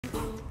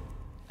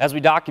As we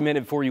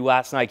documented for you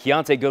last night,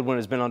 Kiyaunta Goodwin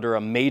has been under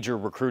a major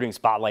recruiting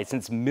spotlight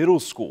since middle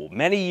school.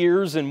 Many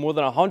years and more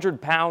than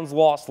 100 pounds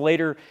lost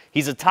later,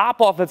 he's a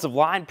top offensive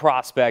line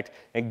prospect,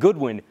 and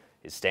Goodwin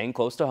is staying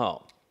close to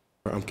home.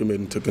 I'm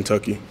committing to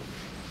Kentucky.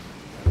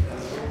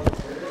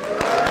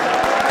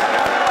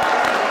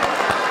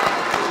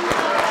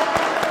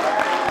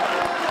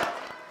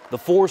 The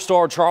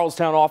four-star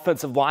Charlestown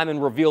offensive lineman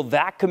revealed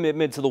that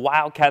commitment to the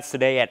Wildcats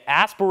today at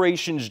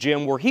Aspirations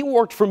Gym, where he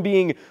worked from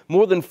being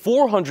more than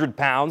 400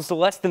 pounds to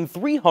less than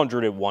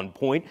 300 at one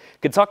point.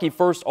 Kentucky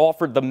first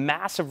offered the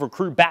massive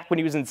recruit back when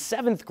he was in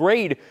 7th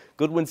grade.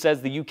 Goodwin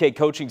says the UK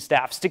coaching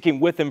staff sticking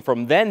with him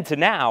from then to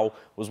now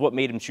was what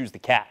made him choose the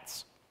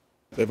Cats.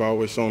 They've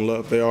always shown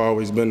love. They've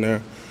always been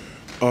there.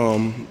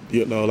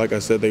 Like I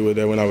said, they were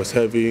there when I was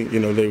heavy.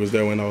 They was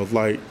there when I was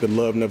light. The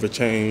love never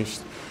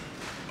changed.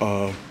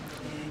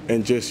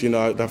 And just,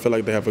 I feel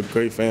like they have a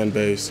great fan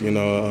base.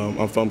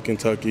 I'm from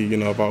Kentucky.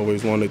 I've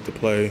always wanted to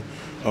play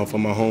for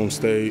my home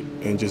state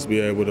and just be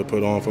able to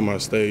put on for my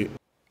state.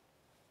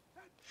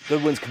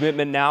 Goodwin's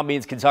commitment now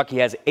means Kentucky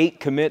has 8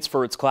 commits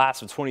for its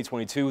class of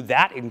 2022.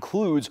 That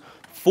includes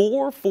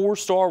 4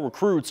 four-star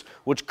recruits,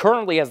 which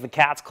currently has the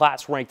Cats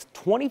class ranked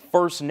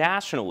 21st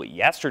nationally.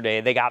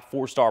 Yesterday, they got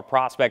 4-star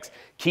prospects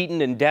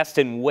Keaton and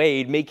Destin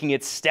Wade, making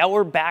it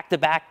stellar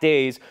back-to-back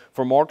days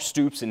for Mark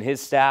Stoops and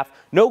his staff.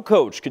 No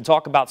coach can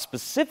talk about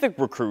specific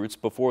recruits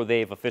before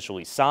they've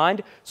officially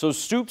signed, so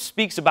Stoops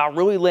speaks about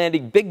really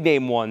landing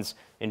big-name ones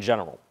in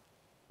general.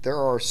 There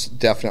are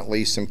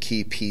definitely some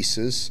key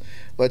pieces.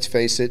 Let's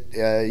face it,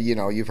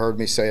 you've heard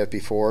me say it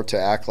before, to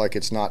act like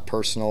it's not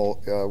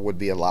personal would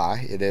be a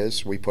lie. It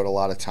is. We put a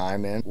lot of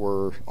time in.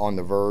 We're on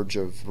the verge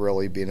of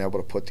really being able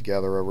to put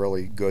together a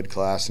really good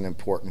class, an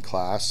important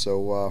class.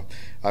 So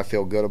I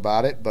feel good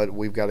about it, but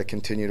we've got to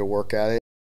continue to work at it.